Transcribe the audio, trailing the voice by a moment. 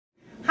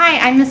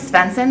I'm Miss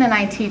Svensson and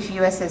I teach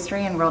U.S.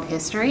 History and World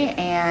History,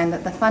 and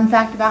the fun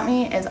fact about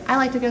me is I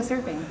like to go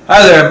surfing.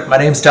 Hi there, my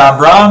name's Tom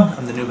Braun.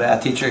 I'm the new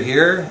math teacher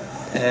here,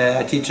 and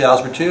I teach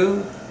Algebra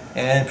 2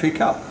 and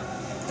Pre-Calc.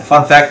 The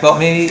fun fact about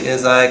me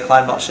is I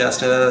climbed Mount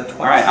Shasta twice.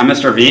 Alright, I'm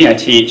Mr. V. I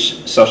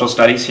teach social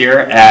studies here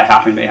at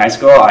Half Moon Bay High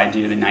School. I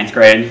do the 9th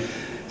grade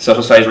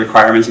social studies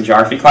requirements and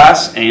geography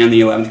class and the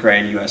 11th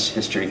grade U.S.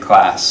 history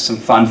class. Some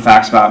fun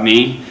facts about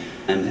me.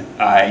 And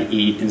I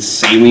eat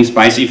insanely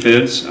spicy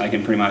foods. I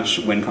can pretty much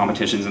win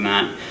competitions in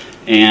that.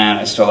 And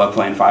I still love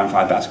playing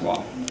 5-on-5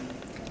 basketball.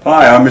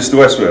 Hi, I'm Mr.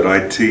 Westwood.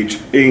 I teach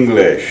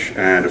English,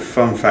 and a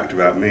fun fact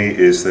about me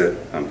is that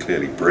I'm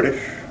clearly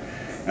British.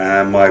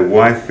 And my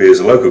wife is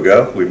a local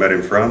girl. We met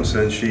in France,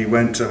 and she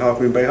went to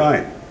Half Moon Bay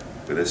High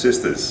with her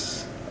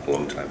sisters a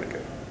long time ago.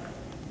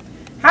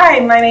 Hi,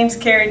 my name's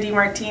Carrie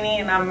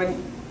DiMartini, and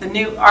I'm the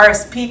new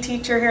RSP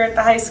teacher here at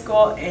the high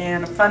school.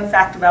 And a fun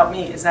fact about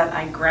me is that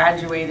I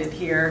graduated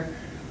here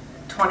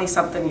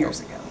 20-something years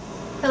ago.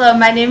 Hello,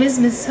 my name is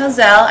Mrs.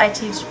 Hozell. I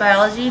teach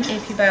biology and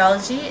AP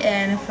biology,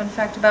 and a fun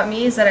fact about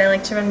me is that I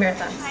like to run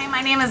marathons. Hi,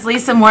 my name is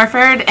Lisa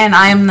Morford, and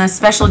I'm the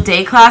special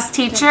day class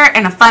teacher.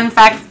 And a fun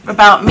fact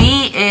about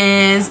me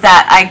is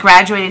that I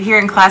graduated here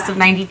in class of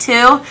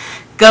 '92.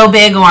 Go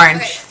Big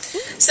Orange. Okay.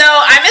 So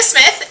I'm Miss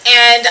Smith,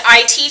 and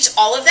I teach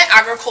all of the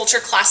agriculture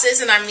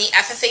classes, and I'm the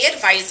FFA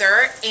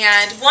advisor.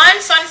 And one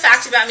fun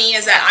fact about me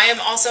is that I am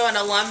also an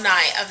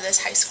alumni of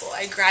this high school.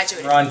 I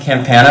graduated. Ron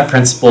Campana,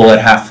 principal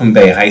at Half Moon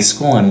Bay High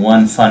School, and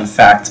one fun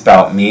fact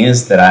about me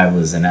is that I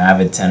was an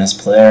avid tennis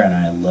player and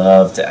I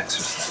love to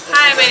exercise.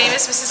 Hi, my name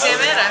is Mrs.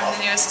 Salmon. I'm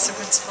the new assistant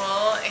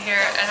principal here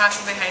at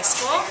Half Moon Bay High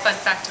School. Fun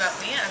fact about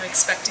me, I'm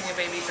expecting a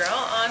baby girl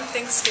on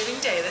Thanksgiving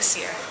Day this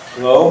year.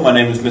 Hello, my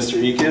name is Mr.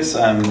 Ekis.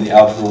 I'm the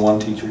Algebra 1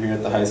 teacher here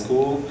at the high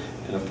school.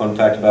 And a fun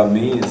fact about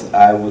me is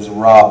I was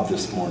robbed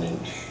this morning.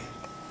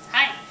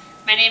 Hi,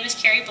 my name is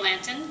Carrie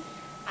Blanton.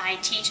 I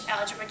teach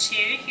Algebra 2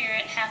 here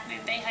at Half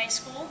Moon Bay High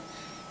School.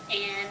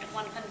 And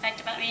one fun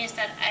fact about me is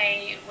that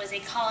I was a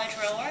college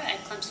rower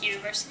at Clemson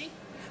University.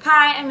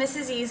 Hi, I'm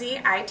Mrs.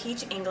 Easy. I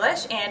teach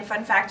English, and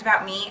fun fact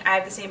about me, I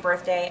have the same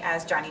birthday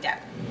as Johnny Depp.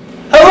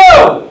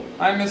 Hello!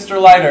 I'm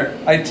Mr. Leiter.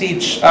 I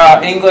teach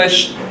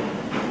English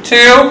 2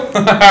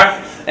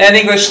 and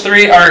English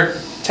 3, or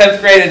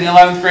 10th grade and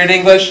 11th grade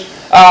English.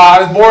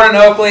 I was born in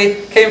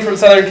Oakley, came from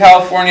Southern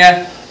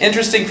California.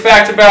 Interesting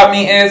fact about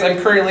me is I'm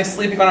currently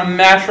sleeping on a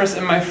mattress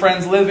in my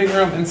friend's living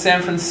room in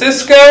San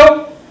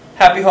Francisco.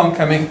 Happy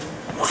homecoming.